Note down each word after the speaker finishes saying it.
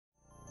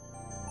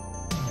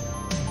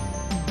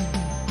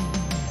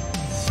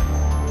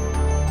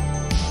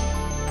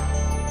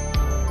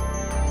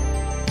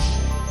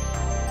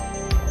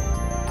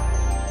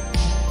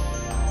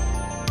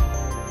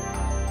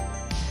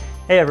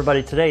Hey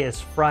everybody, today is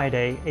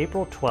Friday,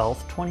 April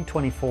 12th,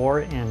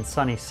 2024 in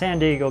sunny San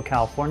Diego,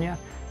 California,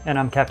 and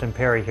I'm Captain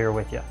Perry here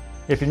with you.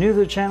 If you're new to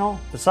the channel,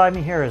 beside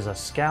me here is a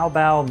Scow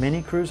Bow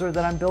Mini-Cruiser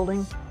that I'm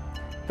building.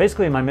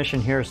 Basically, my mission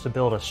here is to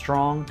build a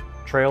strong,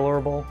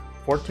 trailerable,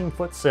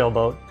 14-foot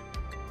sailboat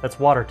that's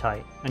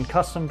watertight and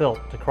custom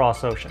built to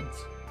cross oceans.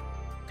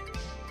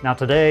 Now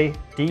today,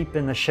 deep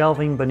in the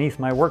shelving beneath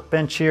my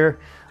workbench here,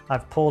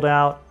 I've pulled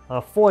out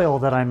a foil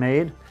that I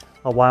made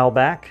a while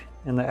back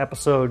in the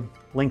episode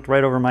linked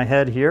right over my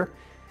head here.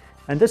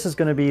 And this is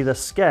going to be the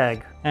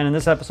Skeg. And in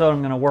this episode, I'm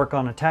going to work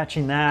on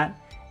attaching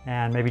that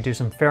and maybe do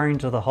some fairing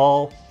to the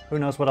hull. Who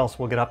knows what else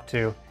we'll get up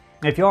to.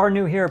 If you are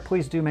new here,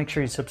 please do make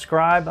sure you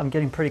subscribe. I'm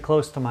getting pretty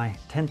close to my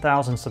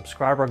 10,000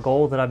 subscriber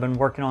goal that I've been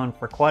working on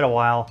for quite a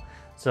while.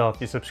 So if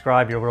you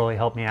subscribe, you'll really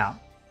help me out.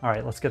 All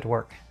right, let's get to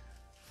work.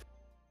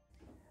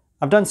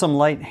 I've done some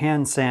light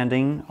hand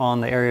sanding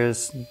on the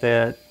areas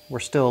that were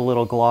still a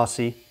little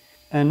glossy.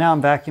 And now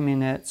I'm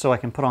vacuuming it so I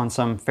can put on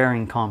some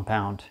fairing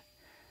compound.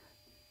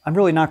 I'm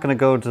really not going to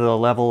go to the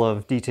level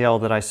of detail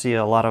that I see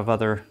a lot of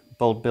other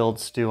boat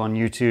builds do on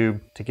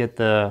YouTube to get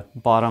the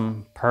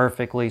bottom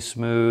perfectly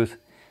smooth.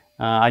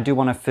 I do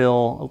want to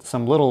fill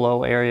some little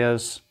low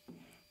areas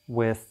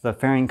with the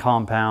fairing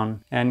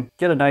compound and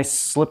get a nice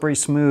slippery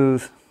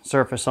smooth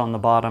surface on the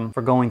bottom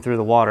for going through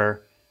the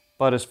water.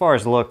 But as far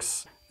as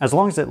looks, as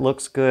long as it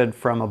looks good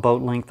from a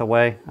boat length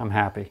away, I'm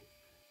happy.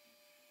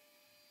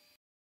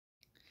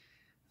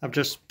 I've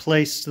just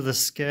placed the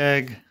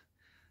Skeg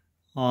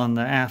on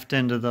the aft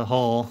end of the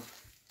hull,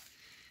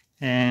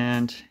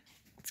 and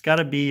it's got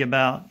to be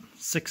about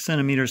 6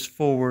 centimeters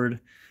forward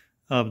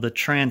of the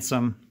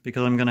transom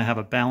because I'm going to have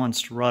a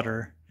balanced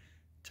rudder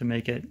to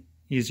make it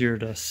easier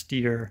to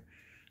steer.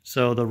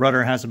 So the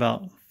rudder has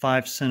about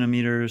 5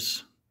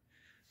 centimeters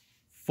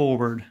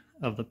forward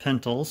of the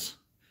pintles.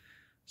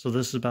 So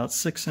this is about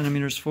 6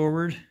 centimeters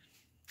forward.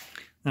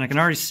 And I can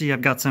already see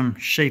I've got some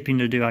shaping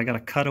to do. I got to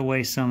cut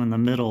away some in the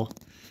middle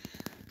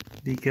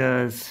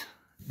because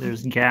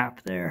there's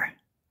gap there,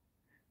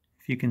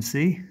 if you can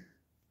see.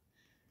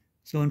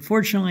 So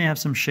unfortunately I have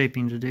some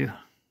shaping to do.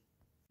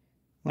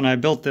 When I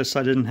built this,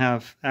 I didn't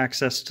have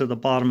access to the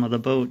bottom of the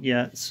boat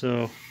yet,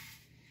 so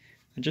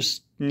I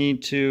just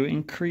need to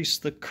increase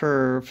the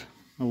curve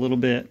a little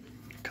bit,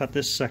 cut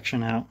this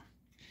section out.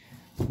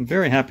 I'm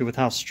very happy with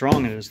how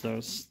strong it is though.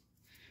 It's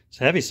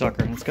a heavy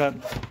sucker, and it's got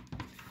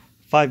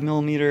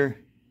 5mm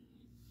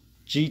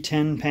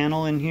G10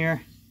 panel in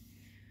here.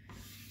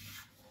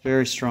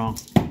 Very strong.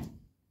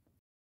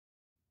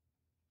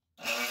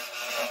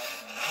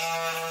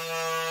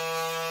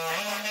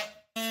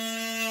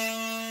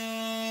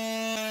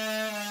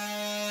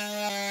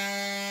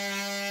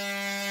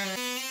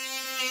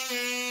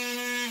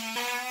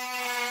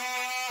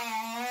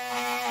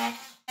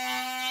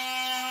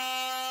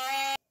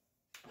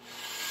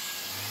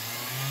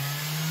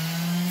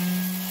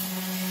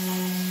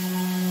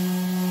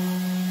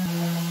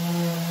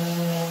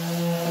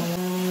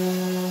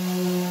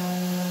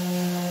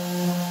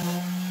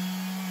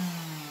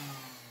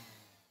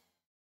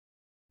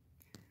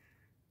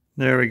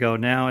 There we go.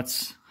 Now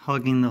it's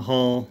hugging the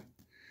hull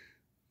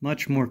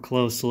much more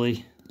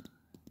closely.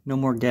 No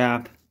more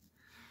gap.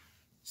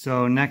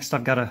 So next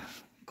I've got to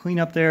clean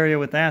up the area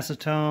with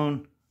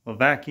acetone, a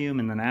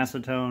vacuum and then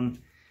acetone,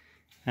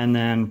 and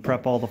then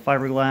prep all the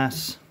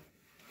fiberglass.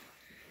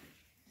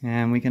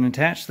 And we can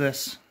attach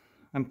this.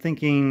 I'm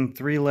thinking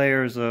 3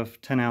 layers of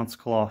 10-ounce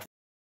cloth.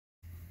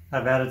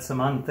 I've added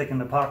some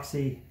unthickened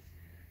epoxy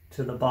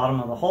to the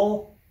bottom of the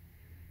hull,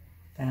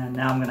 and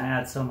now I'm going to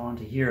add some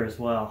onto here as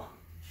well.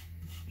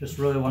 Just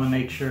really want to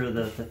make sure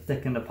that the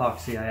thickened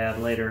epoxy I add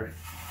later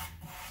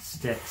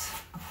sticks.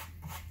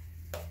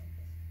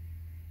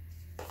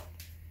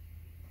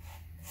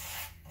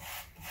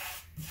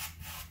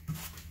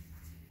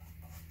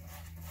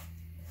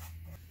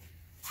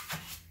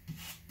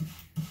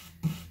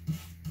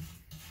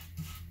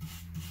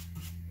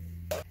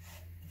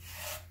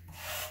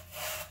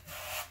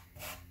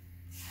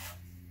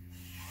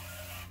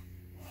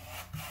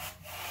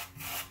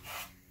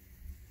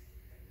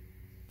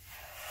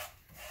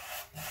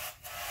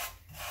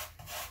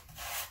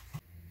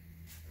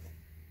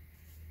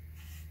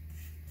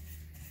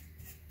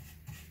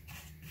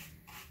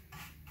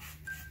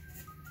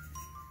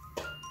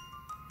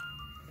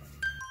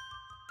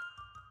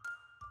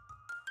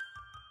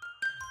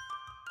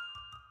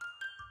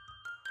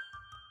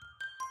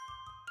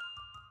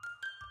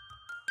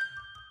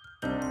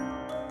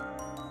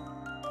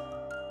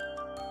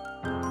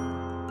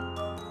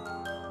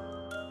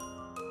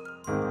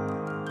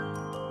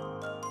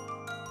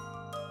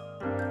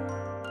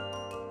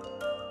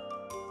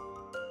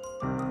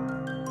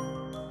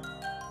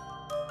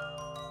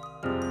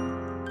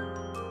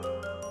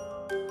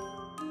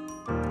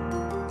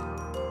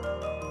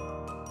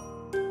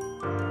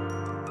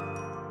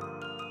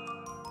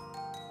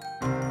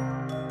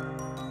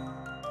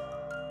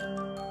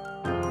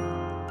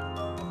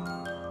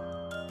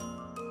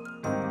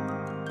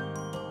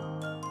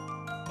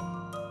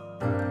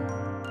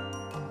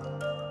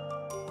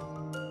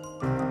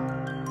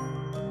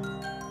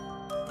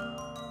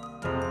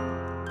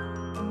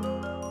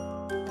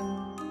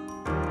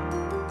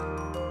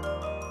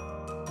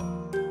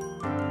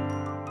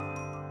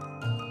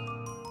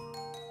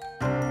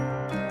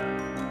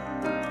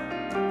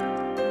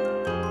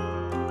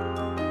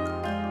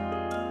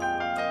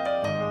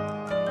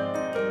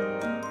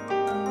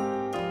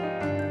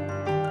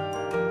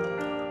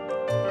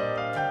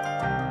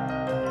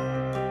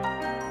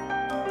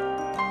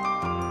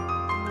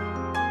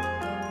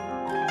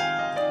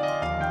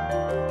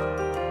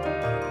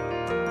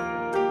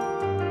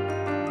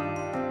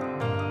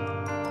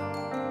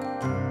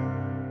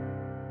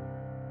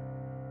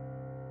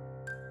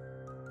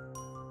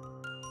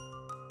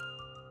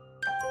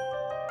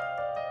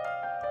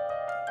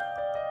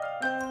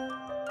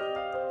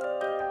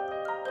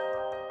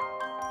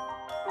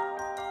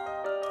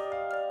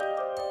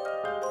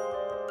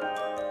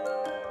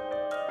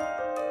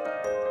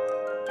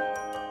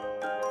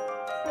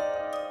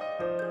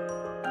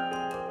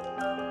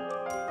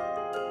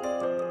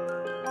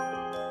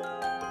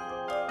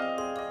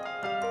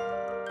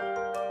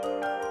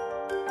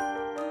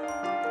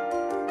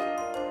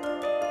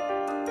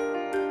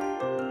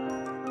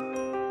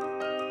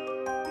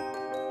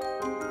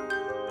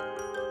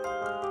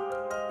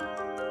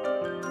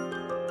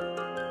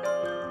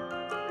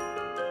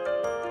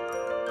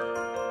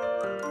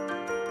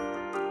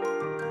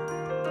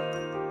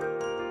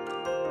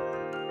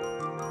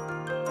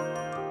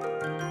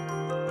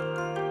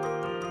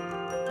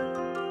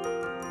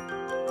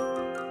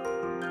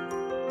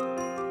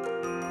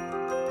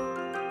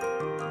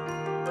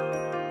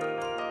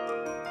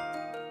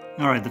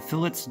 Alright, the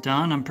fillet's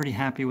done. I'm pretty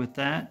happy with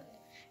that.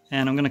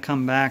 And I'm going to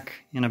come back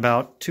in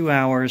about 2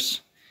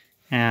 hours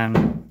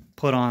and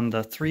put on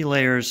the 3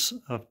 layers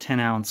of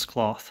 10-ounce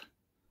cloth.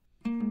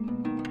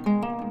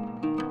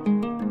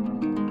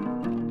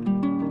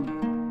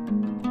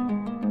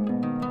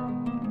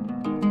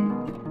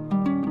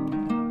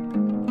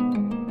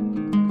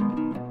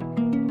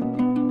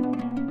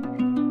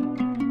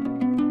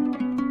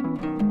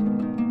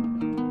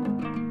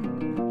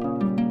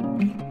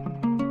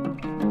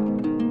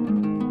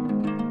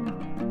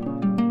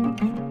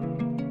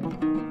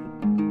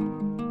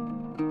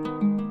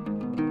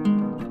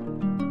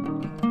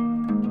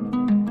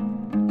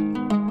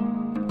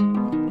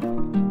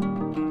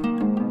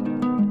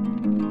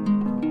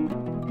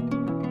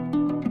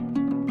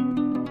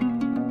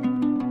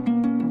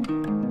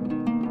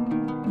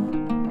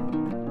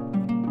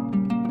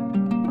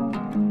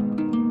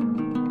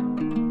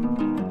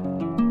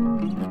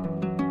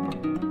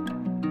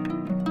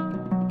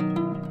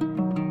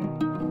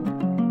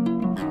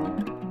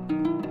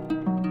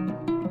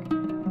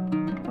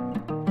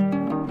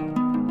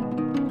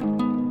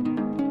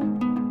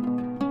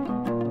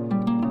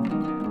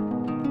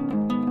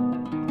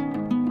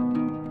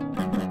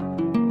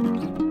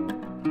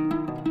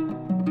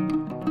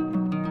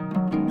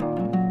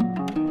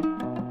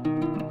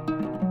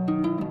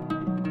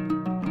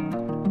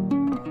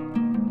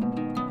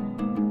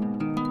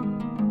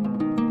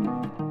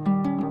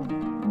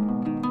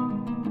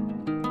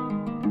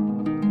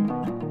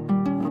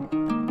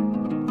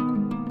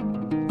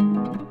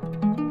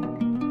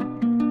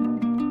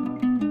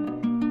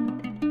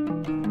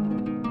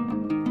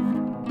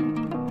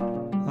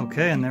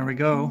 Okay, and there we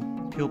go.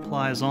 Peel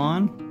ply is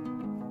on.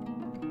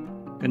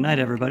 Good night,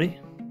 everybody.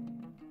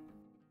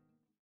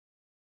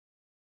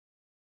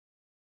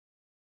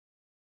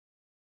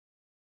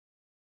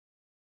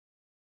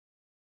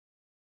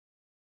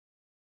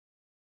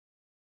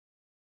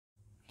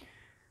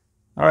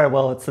 All right,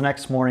 well, it's the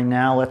next morning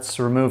now. Let's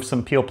remove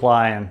some peel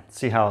ply and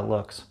see how it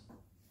looks.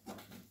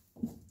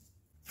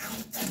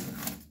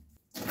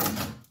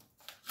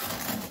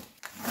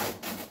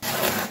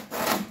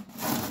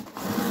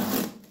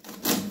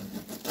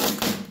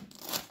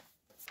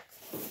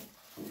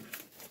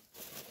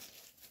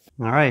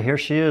 All right, here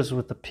she is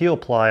with the peel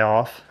ply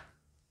off.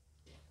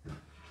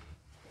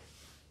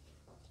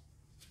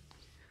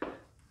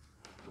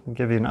 I'll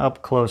give you an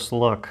up-close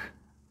look.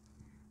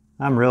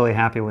 I'm really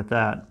happy with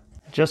that.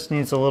 It just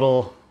needs a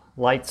little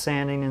light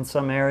sanding in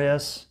some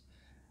areas,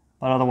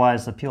 but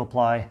otherwise the peel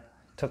ply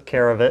took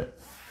care of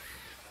it.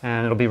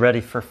 And it'll be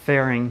ready for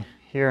fairing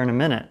here in a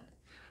minute,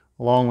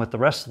 along with the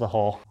rest of the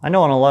hull. I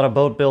know on a lot of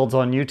boat builds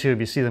on YouTube,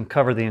 you see them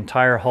cover the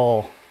entire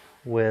hull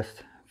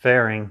with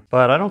fairing,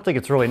 but I don't think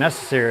it's really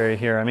necessary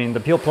here. I mean,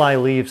 the peel ply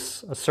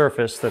leaves a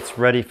surface that's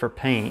ready for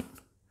paint,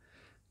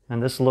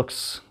 and this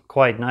looks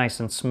quite nice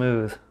and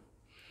smooth.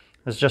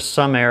 There's just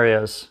some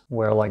areas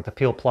where like the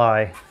peel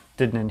ply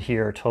didn't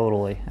adhere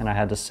totally and I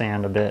had to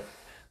sand a bit,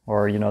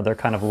 or you know, they're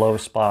kind of low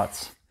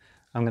spots.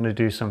 I'm going to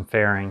do some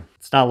fairing.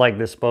 It's not like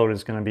this boat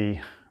is going to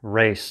be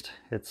raced.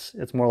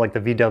 It's more like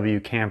the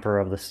VW camper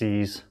of the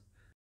seas.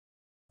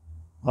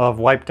 I've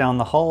wiped down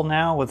the hull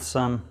now with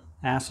some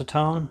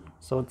acetone,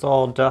 so it's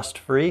all dust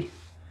free,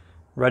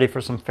 ready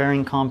for some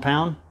fairing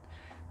compound.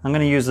 I'm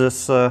going to use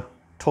this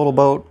Total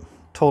Boat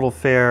Total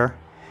Fair,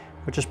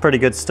 which is pretty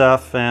good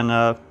stuff, and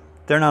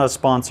they're not a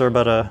sponsor,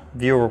 but a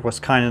viewer was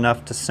kind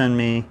enough to send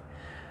me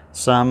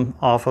some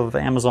off of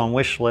Amazon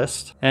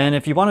wishlist. And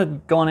if you want to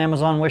go on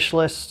Amazon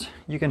wishlist,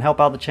 you can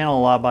help out the channel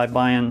a lot by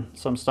buying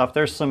some stuff.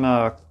 There's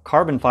some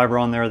carbon fiber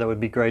on there that would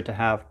be great to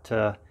have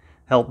to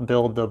help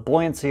build the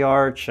buoyancy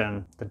arch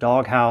and the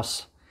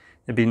doghouse.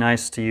 It'd be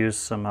nice to use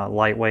some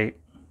lightweight,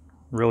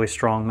 really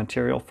strong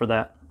material for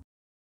that.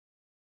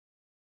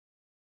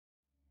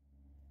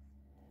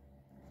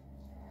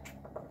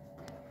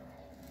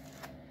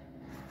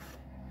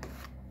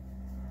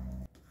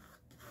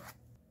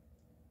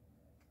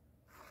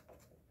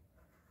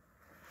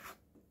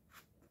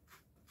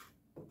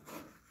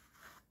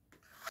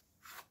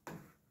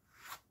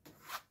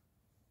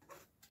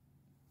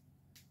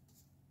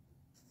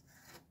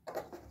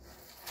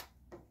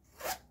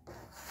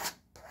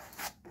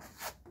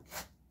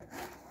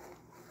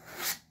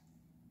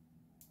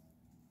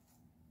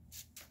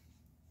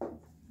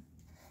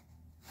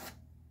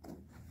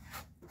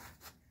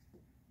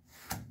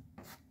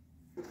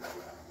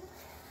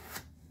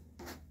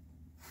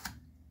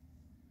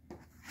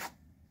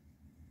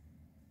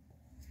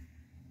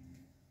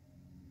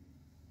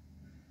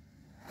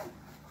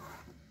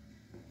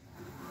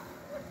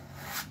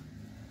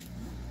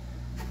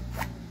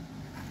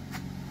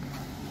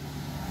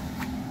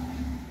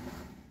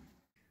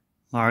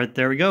 All right,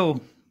 there we go.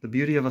 The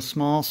beauty of a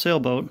small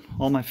sailboat.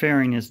 All my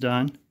fairing is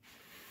done,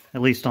 at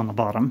least on the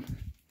bottom.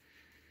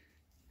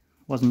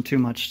 Wasn't too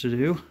much to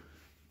do.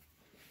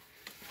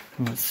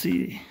 Let's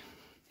see.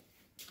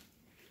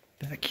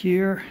 Back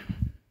here.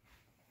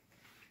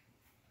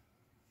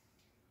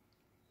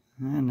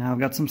 And now I've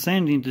got some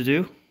sanding to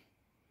do.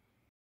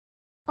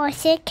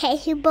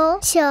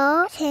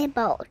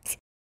 OCSS-078.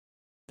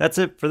 That's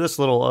it for this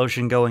little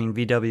ocean-going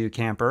VW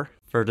camper,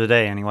 for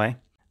today anyway.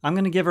 I'm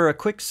going to give her a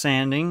quick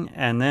sanding,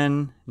 and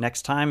then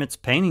next time it's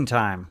painting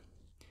time.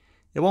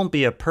 It won't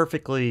be a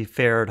perfectly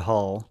faired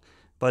hull,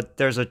 but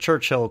there's a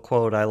Churchill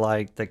quote I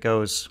like that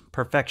goes,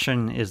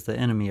 "Perfection is the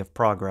enemy of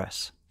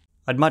progress."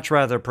 I'd much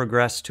rather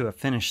progress to a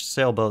finished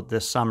sailboat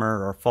this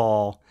summer or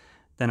fall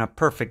than a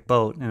perfect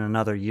boat in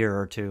another year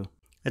or two.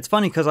 It's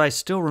funny because I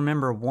still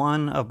remember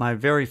one of my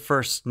very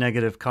first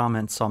negative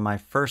comments on my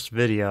first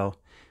video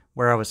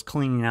where I was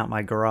cleaning out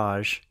my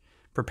garage,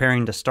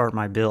 preparing to start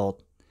my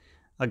build.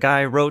 A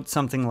guy wrote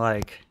something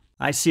like,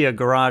 "I see a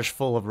garage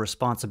full of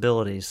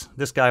responsibilities.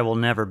 This guy will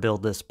never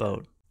build this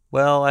boat."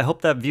 Well, I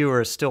hope that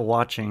viewer is still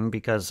watching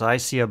because I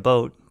see a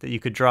boat that you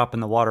could drop in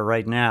the water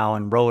right now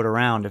and row it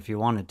around if you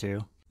wanted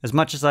to. As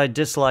much as I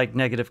dislike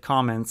negative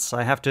comments,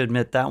 I have to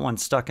admit that one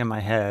stuck in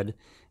my head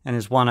and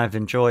is one I've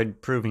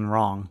enjoyed proving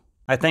wrong.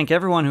 I thank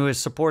everyone who has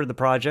supported the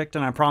project,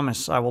 and I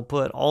promise I will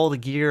put all the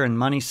gear and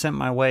money sent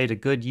my way to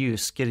good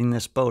use getting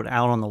this boat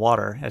out on the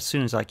water as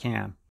soon as I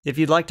can. If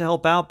you'd like to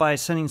help out by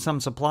sending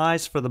some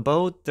supplies for the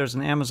boat, there's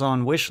an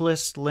Amazon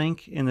wishlist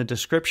link in the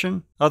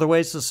description. Other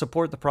ways to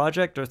support the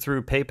project are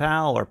through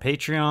PayPal or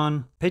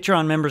Patreon.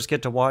 Patreon members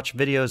get to watch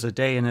videos a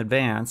day in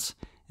advance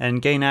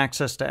and gain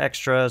access to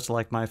extras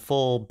like my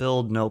full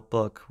build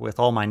notebook with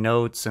all my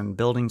notes and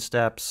building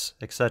steps,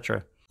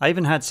 etc. I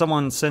even had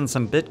someone send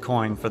some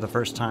Bitcoin for the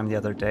first time the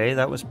other day.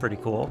 That was pretty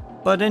cool.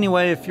 But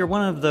anyway, if you're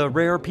one of the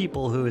rare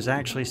people who is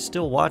actually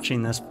still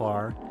watching this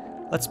far,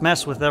 let's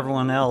mess with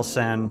everyone else,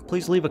 and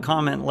please leave a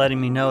comment letting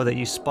me know that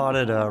you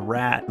spotted a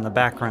rat in the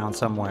background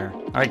somewhere.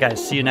 Alright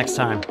guys, see you next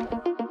time.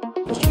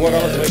 Mr. Warner,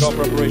 take off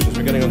preparations.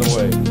 We're getting on the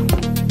way.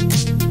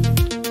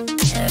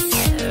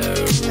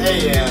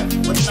 Hey,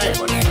 what's your name,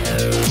 buddy?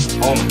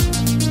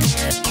 Home.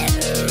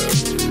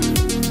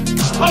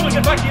 Holman,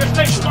 get back to your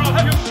station or I'll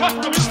have you shot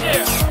from your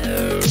ear!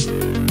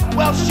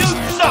 Well, shoot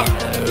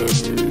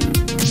some!